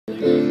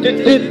do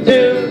do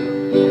do,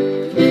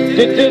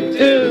 do do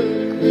do,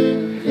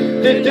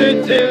 do do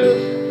do.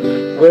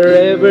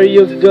 Wherever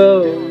you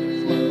go,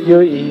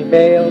 you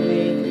email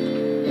me.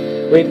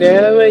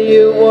 Whenever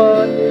you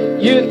want,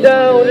 you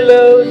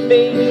download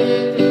me.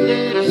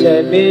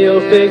 Send me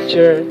your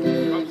picture,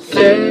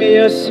 send me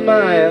your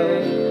smile.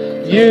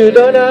 You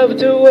don't have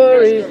to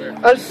worry,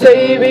 I'll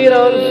save it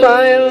on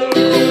file.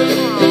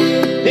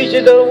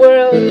 Digital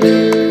world,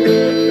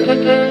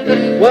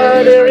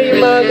 what a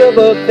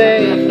remarkable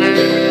thing.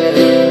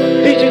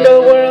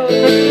 Digital world,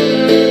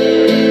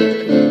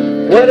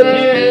 what a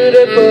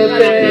beautiful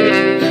thing.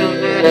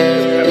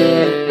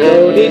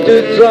 No need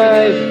to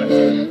drive,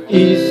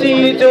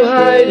 easy to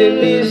hide in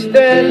this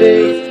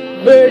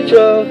standing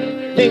virtual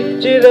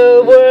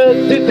digital world.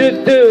 Do do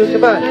do,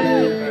 come on.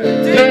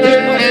 Do do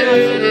do,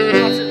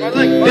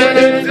 do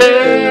do do,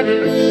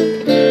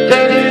 do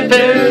do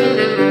do.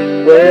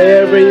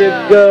 Wherever you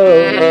go,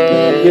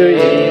 you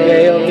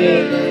email me.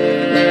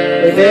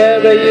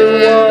 Whenever you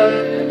want,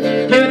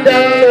 you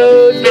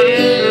download me.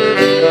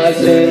 I'll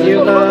send you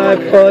my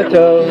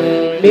photo,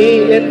 me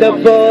in the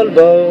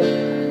Volvo.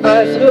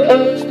 Ask who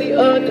owns the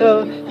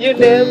auto, you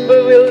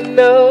never will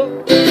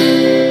know.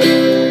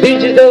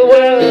 Digital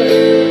world,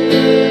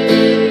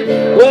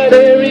 what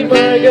a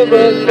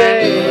remarkable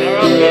thing.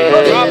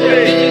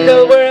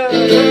 Digital world,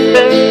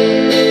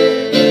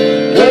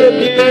 what a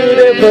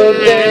beautiful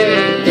thing.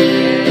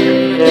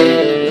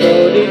 No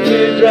need to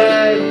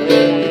drive,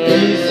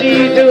 easy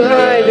to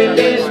hide in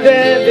this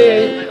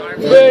standing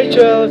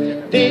virtual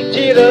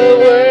digital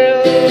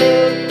world.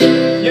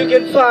 You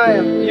can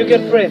file, you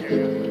can print,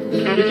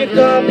 you can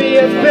copy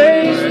and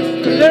paste.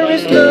 There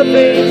is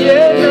nothing,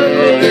 yeah,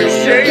 nothing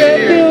you can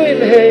do in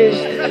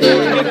haste.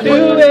 You can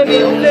do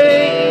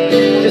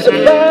anything, just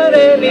about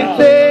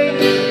anything,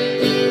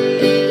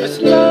 as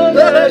long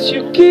as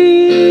you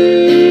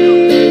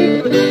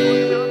keep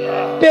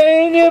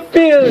paying your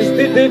bills.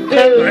 Do do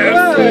do,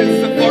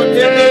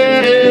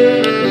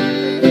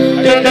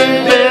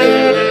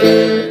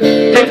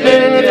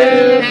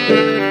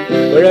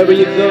 wherever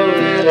you go,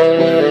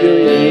 you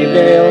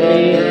email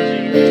me.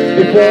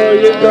 Before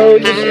you go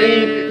to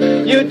sleep,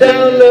 you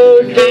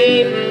download me.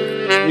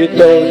 You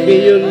told me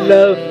you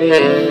love me,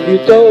 you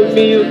told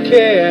me you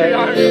care.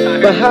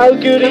 But how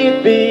could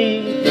it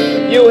be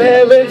you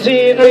haven't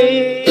seen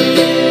me?